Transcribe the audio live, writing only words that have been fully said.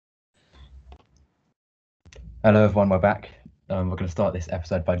Hello everyone, we're back. We're going to start this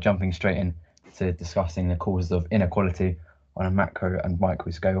episode by jumping straight in to discussing the causes of inequality on a macro and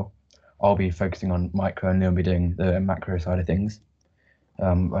micro scale. I'll be focusing on micro and Leon will be doing the macro side of things.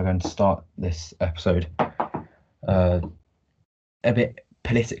 We're going to start this episode a bit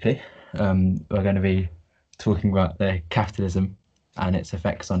politically. We're going to be talking about the capitalism and its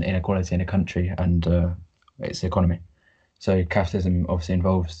effects on inequality in a country and its economy. So capitalism obviously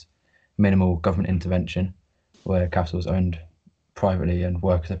involves minimal government intervention, where capital is owned privately and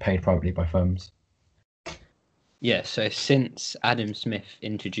workers are paid privately by firms. Yeah, so since Adam Smith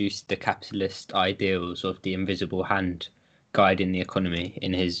introduced the capitalist ideals of the invisible hand guiding the economy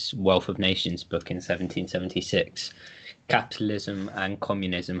in his Wealth of Nations book in 1776, capitalism and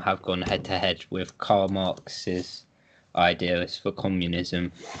communism have gone head to head with Karl Marx's ideas for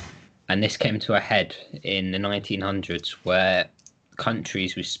communism. And this came to a head in the 1900s, where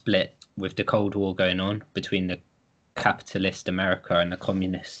countries were split with the Cold War going on between the capitalist America and the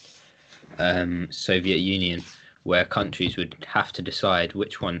communist Soviet Union, where countries would have to decide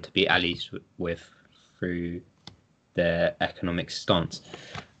which one to be allies with through their economic stance.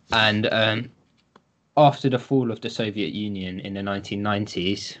 And after the fall of the Soviet Union in the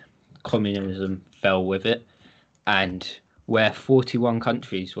 1990s, communism fell with it, and where 41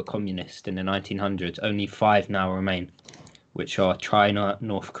 countries were communist in the 1900s, only 5 now remain, which are China,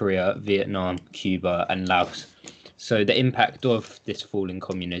 North Korea, Vietnam, Cuba, and Laos. So the impact of this fall in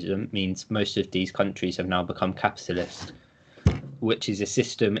communism means most of these countries have now become capitalist, which is a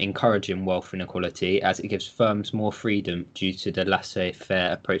system encouraging wealth inequality as it gives firms more freedom due to the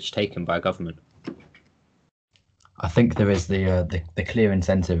laissez-faire approach taken by government. I think there is the clear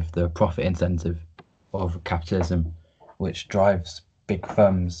incentive, the profit incentive of capitalism, which drives big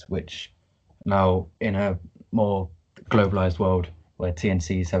firms, which now in a more globalized world where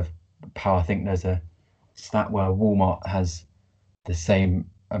TNCs have power, I think there's a stat where Walmart has the same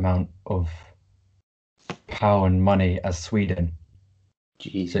amount of power and money as Sweden.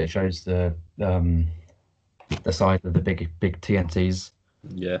 Jeez. So it shows the size of the big TNCs.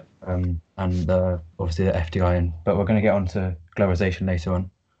 Yeah. And obviously the FDI, but we're going to get on to globalization later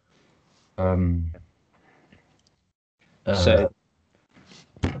on. So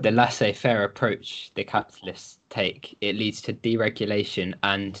the laissez-faire approach the capitalists take, it leads to deregulation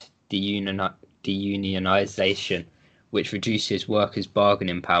and deunionization, which reduces workers'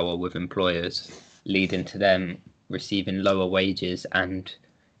 bargaining power with employers, leading to them receiving lower wages and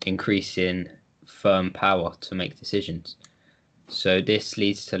increasing firm power to make decisions. So this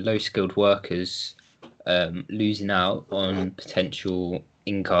leads to low-skilled workers losing out on potential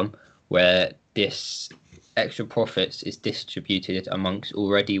income, where this extra profits is distributed amongst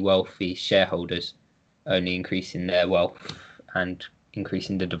already wealthy shareholders, only increasing their wealth and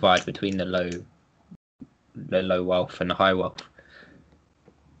increasing the divide between the low wealth and the high wealth.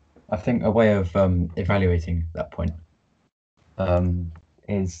 I think a way of evaluating that point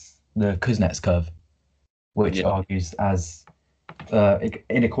is the Kuznets curve, which argues as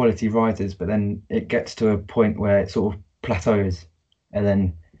inequality rises, but then it gets to a point where it sort of plateaus, and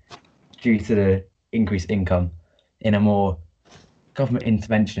then due to the increased income in a more government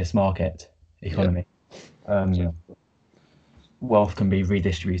interventionist market economy, wealth can be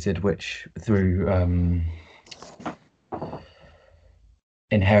redistributed, which through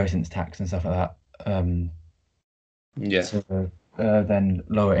inheritance tax and stuff like that. So then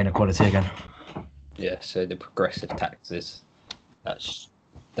lower inequality again. Yeah, so the progressive taxes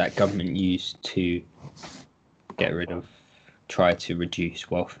that government used to try to reduce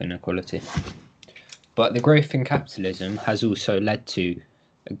wealth inequality. But the growth in capitalism has also led to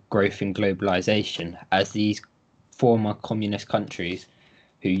a growth in globalization, as these former communist countries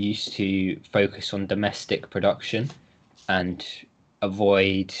who used to focus on domestic production and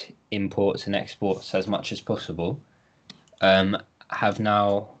avoid imports and exports as much as possible, have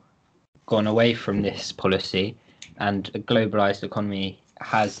now gone away from this policy, and a globalized economy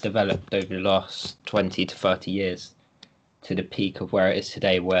has developed over the last 20 to 30 years to the peak of where it is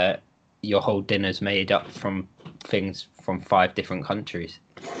today, where your whole dinner's made up from things from 5 different countries.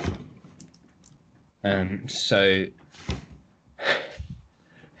 So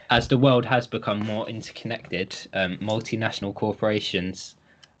as the world has become more interconnected, multinational corporations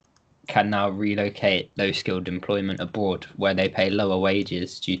can now relocate low-skilled employment abroad, where they pay lower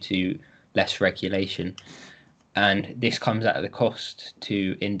wages due to less regulation. And this comes at the cost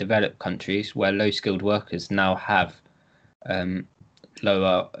in developed countries, where low-skilled workers now have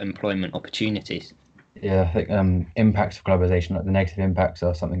lower employment opportunities. Yeah, I think impacts of globalization, like the negative impacts,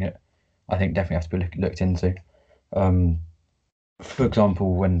 are something that I think definitely has to be looked into. For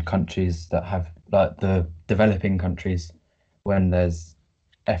example, when countries that have like the developing countries, when there's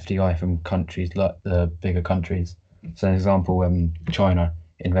FDI from countries like the bigger countries. So, an example, China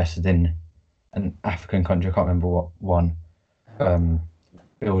invested in an African country, I can't remember what one,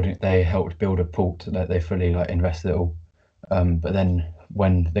 they helped build a port that they fully like invested it all. But then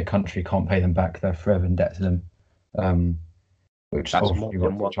when the country can't pay them back, they're forever in debt to them. Which That's more obviously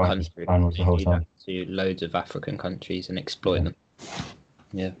than what one China's country. plan was the whole They do time. that to loads of African countries and exploit them.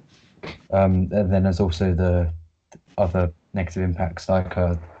 Yeah. And then there's also the other negative impacts like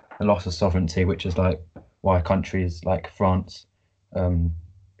the loss of sovereignty, which is like why countries like France,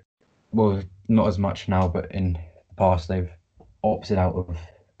 well, not as much now, but in the past they've opted out of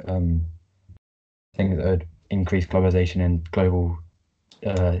things that would increase globalization and global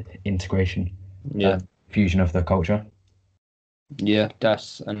integration, fusion of the culture. Yeah,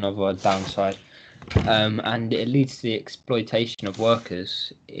 that's another downside. And it leads to the exploitation of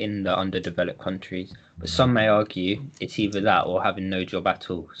workers in the underdeveloped countries. But some may argue it's either that or having no job at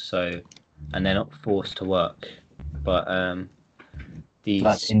all. So, and they're not forced to work. But these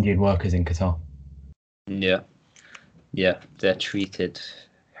like Indian workers in Qatar. Yeah, they're treated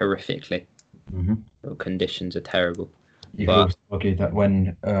horrifically. Mm-hmm. The conditions are terrible. You could also argue that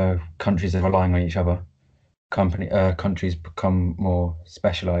when countries are relying on each other, countries become more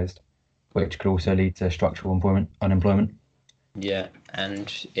specialised, which could also lead to structural unemployment. Yeah,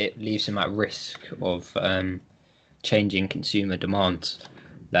 and it leaves them at risk of changing consumer demands.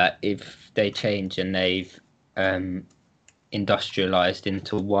 That if they change and they've industrialized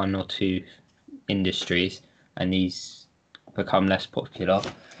into one or two industries and these become less popular,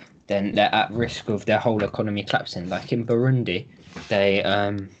 then they're at risk of their whole economy collapsing. Like in Burundi, they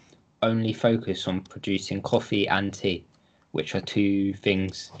only focus on producing coffee and tea, which are two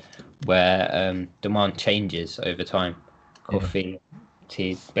things where demand changes over time. Coffee,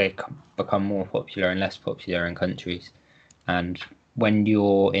 tea, they become more popular and less popular in countries. And when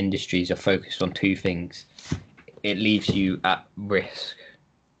your industries are focused on two things, it leaves you at risk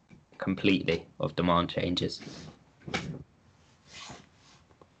completely of demand changes.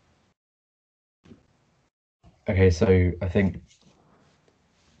 Okay, so I think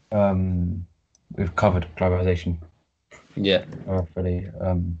we've covered globalization. Yeah. Fully. I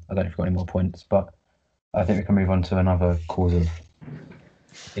don't know if you've got any more points, but I think we can move on to another cause of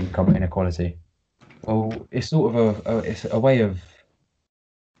income inequality. Well, it's sort of it's a way of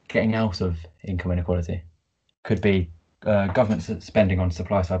getting out of income inequality. Could be government spending on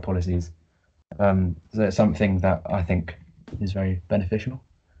supply side policies. So it's something that I think is very beneficial.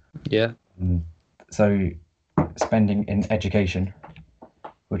 Yeah. So spending in education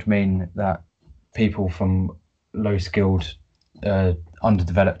would mean that people from low skilled,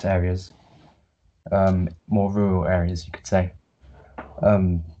 underdeveloped areas, more rural areas, you could say,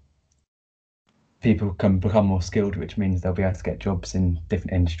 people can become more skilled, which means they'll be able to get jobs in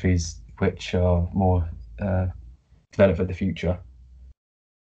different industries which are more developed for the future.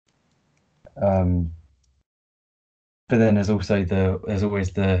 But then there's always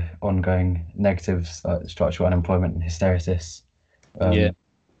the ongoing negatives like structural unemployment and hysteresis.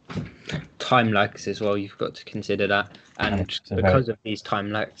 Time lags as well, you've got to consider that. And because of these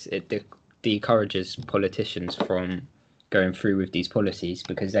time lags, it discourages politicians from going through with these policies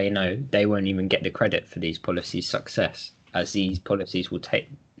because they know they won't even get the credit for these policies' success, as these policies will take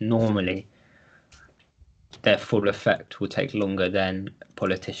normally their full effect will take longer than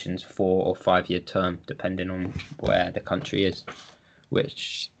politicians' 4 or 5 year term, depending on where the country is,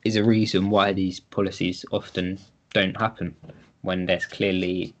 which is a reason why these policies often don't happen when there's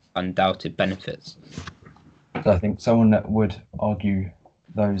clearly undoubted benefits. So I think someone that would argue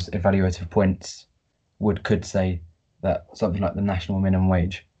those evaluative points could say that something like the national minimum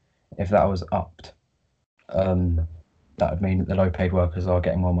wage, if that was upped, that would mean that the low paid workers are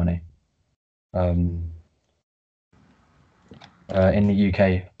getting more money. In the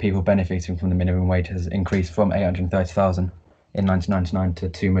UK, people benefiting from the minimum wage has increased from 830,000 in 1999 to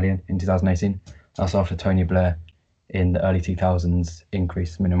 2 million in 2018. That's after Tony Blair in the early 2000s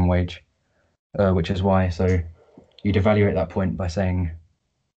increased minimum wage, which is why, so you'd evaluate that point by saying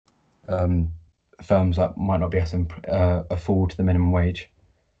firms that might not be able to afford the minimum wage.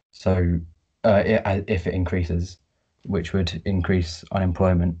 So if it increases, which would increase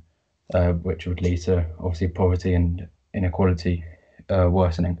unemployment, which would lead to obviously poverty and inequality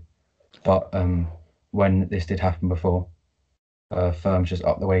worsening. But when this did happen before, firms just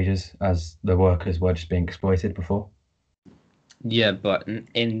upped the wages as the workers were just being exploited before. Yeah, but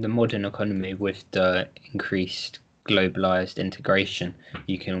in the modern economy with the increased globalized integration,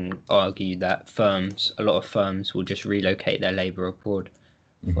 you can argue that a lot of firms will just relocate their labor abroad,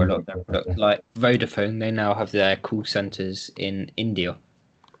 for a lot of their products. Like Vodafone, they now have their call centres in India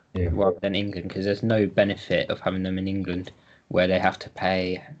rather than England, because there's no benefit of having them in England where they have to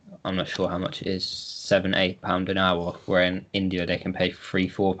pay, I'm not sure how much it is, £7-8 an hour, where in India they can pay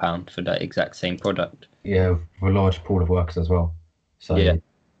 £3-4 for that exact same product. Yeah, for a large pool of workers as well. So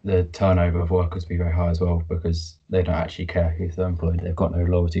the turnover of workers will be very high as well, because they don't actually care if they're employed. They've got no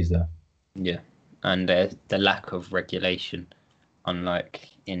loyalties there. Yeah, and the lack of regulation, unlike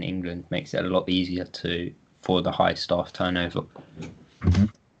in England, makes it a lot easier for the high staff turnover.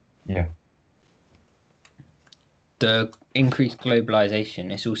 Yeah. The increased globalization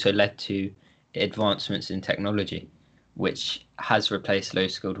has also led to advancements in technology, which has replaced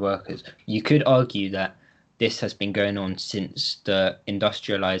low-skilled workers. You could argue that this has been going on since the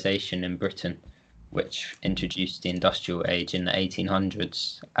industrialization in Britain, which introduced the industrial age in the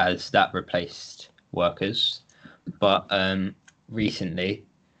 1800s, as that replaced workers. But recently,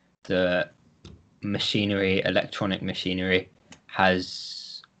 the electronic machinery, has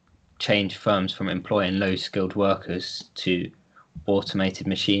changed firms from employing low-skilled workers to automated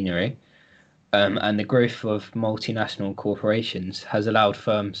machinery. And the growth of multinational corporations has allowed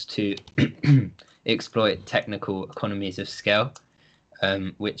firms to exploit technical economies of scale,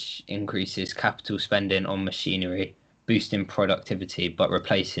 which increases capital spending on machinery, boosting productivity, but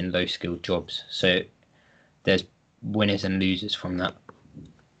replacing low-skilled jobs. So there's winners and losers from that.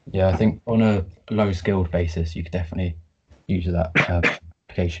 Yeah, I think on a low-skilled basis, you could definitely use that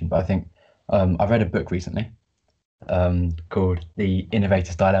application. But I think I read a book recently called The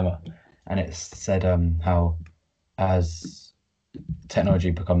Innovator's Dilemma, and it said how as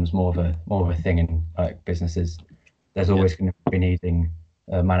technology becomes more of a thing in like businesses, there's always going to be needing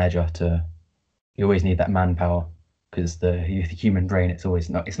a manager to. You always need that manpower, because the human brain, it's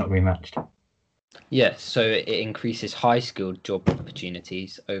not being matched. Yeah, so it increases high-skilled job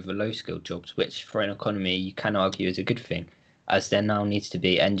opportunities over low-skilled jobs, which for an economy you can argue is a good thing, as there now needs to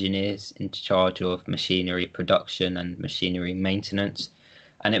be engineers in charge of machinery production and machinery maintenance,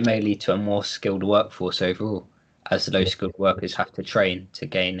 and it may lead to a more skilled workforce overall, as low-skilled workers have to train to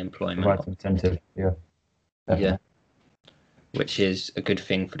gain employment. Right incentive, yeah. Definitely. Yeah, which is a good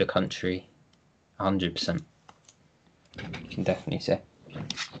thing for the country, 100%. You can definitely say.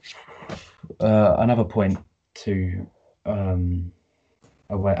 Another point to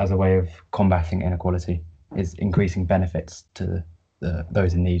as a way of combating inequality is increasing benefits to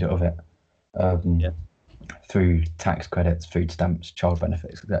those in need of it, through tax credits, food stamps, child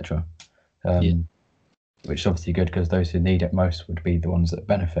benefits, etc. Which is obviously good, because those who need it most would be the ones that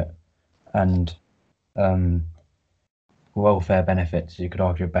benefit. And welfare benefits, you could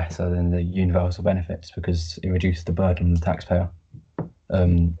argue, are better than the universal benefits, because it reduces the burden on the taxpayer.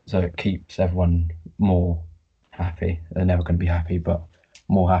 So it keeps everyone more happy. They're never going to be happy, but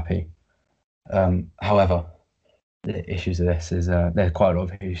more happy. However, the issues of this is there's quite a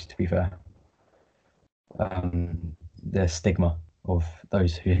lot of issues, to be fair. The stigma of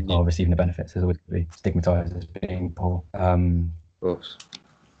those who are receiving the benefits is always going to be stigmatized as being poor. Of course.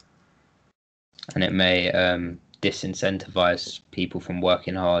 And it may disincentivize people from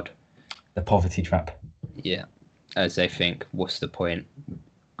working hard. The poverty trap. Yeah, as they think, what's the point?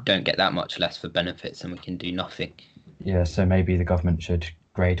 Don't get that much less for benefits and we can do nothing. Yeah, so maybe the government should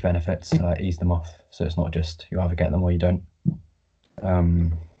grade benefits, ease them off, so it's not just you either get them or you don't.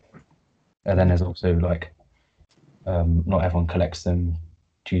 And then there's also like not everyone collects them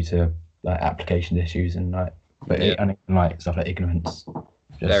due to like application issues and like stuff like ignorance.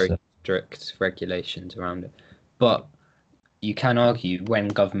 Very strict regulations around it. But you can argue, when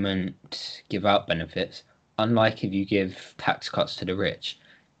government give out benefits, unlike if you give tax cuts to the rich,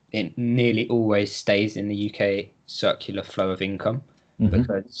 it nearly always stays in the UK circular flow of income,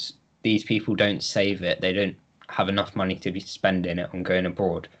 because these people don't save it. They don't have enough money to be spending it on going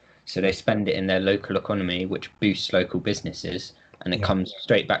abroad. So they spend it in their local economy, which boosts local businesses, and it comes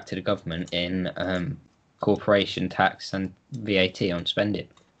straight back to the government in corporation tax and VAT on spending.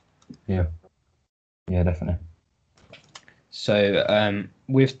 Yeah, definitely. So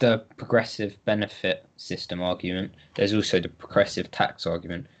with the progressive benefit system argument, there's also the progressive tax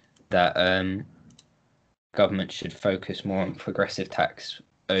argument, that government should focus more on progressive tax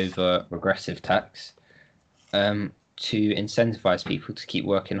over regressive tax, to incentivize people to keep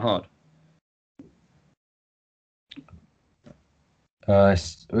working hard.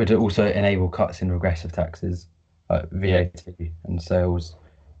 It would also enable cuts in regressive taxes, like VAT and sales,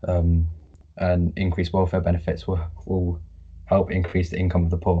 and increased welfare benefits will help increase the income of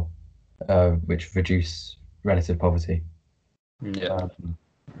the poor, which reduce relative poverty.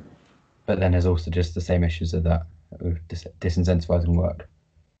 But then there's also just the same issues of that, with disincentivizing work.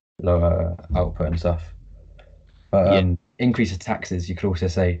 lower output and stuff. But Yeah. increase of taxes, you could also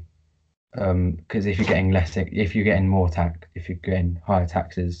say, because if you're getting if you're getting higher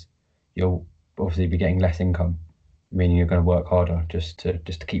taxes, you'll obviously be getting less income, meaning you're going to work harder just to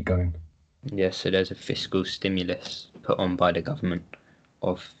keep going. Yeah, so there's a fiscal stimulus put on by the government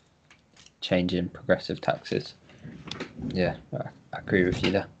of changing progressive taxes. Yeah, I agree with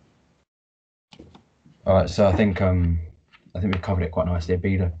you there. All right, so I think we've covered it quite nicely. It'd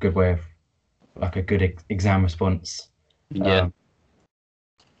be a good way of like a good exam response. Yeah.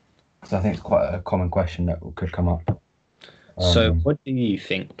 So I think it's quite a common question that could come up. So what do you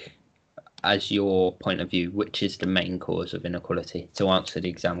think, as your point of view, which is the main cause of inequality, to answer the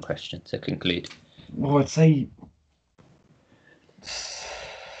exam question, to conclude? Well, I'd say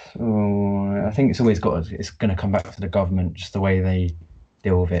I think it's going to come back to the government, just the way they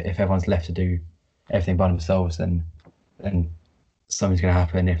deal with it. If everyone's left to do everything by themselves, then something's going to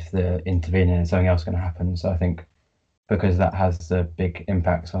happen. If they're intervening, then something else is going to happen. So I think because that has a big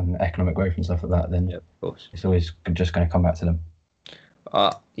impact on economic growth and stuff like that, then Of course. it's always just going to come back to them.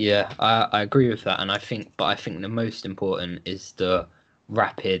 Yeah, I agree with that, and I think the most important is the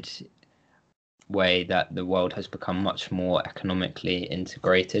rapid way that the world has become much more economically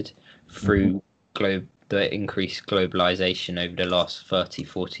integrated through the increased globalization over the last 30,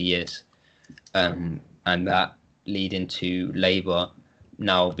 40 years, and that leading to labour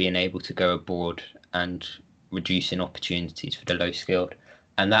now being able to go abroad and reducing opportunities for the low skilled,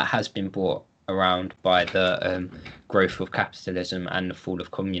 and that has been brought around by the growth of capitalism and the fall of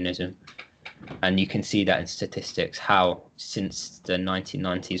communism. And you can see that in statistics, how since the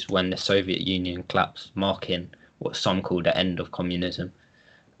 1990s, when the Soviet Union collapsed, marking what some call the end of communism,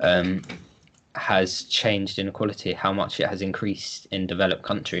 has changed inequality, how much it has increased in developed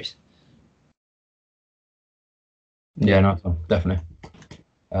countries. Yeah, nice one, definitely.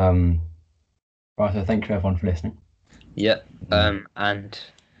 Right, so thank you everyone for listening. Yeah, and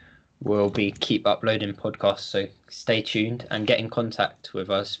we'll keep uploading podcasts, so stay tuned and get in contact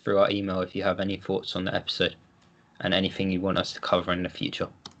with us through our email if you have any thoughts on the episode and anything you want us to cover in the future.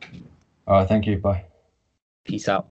 All right, thank you. Bye. Peace out.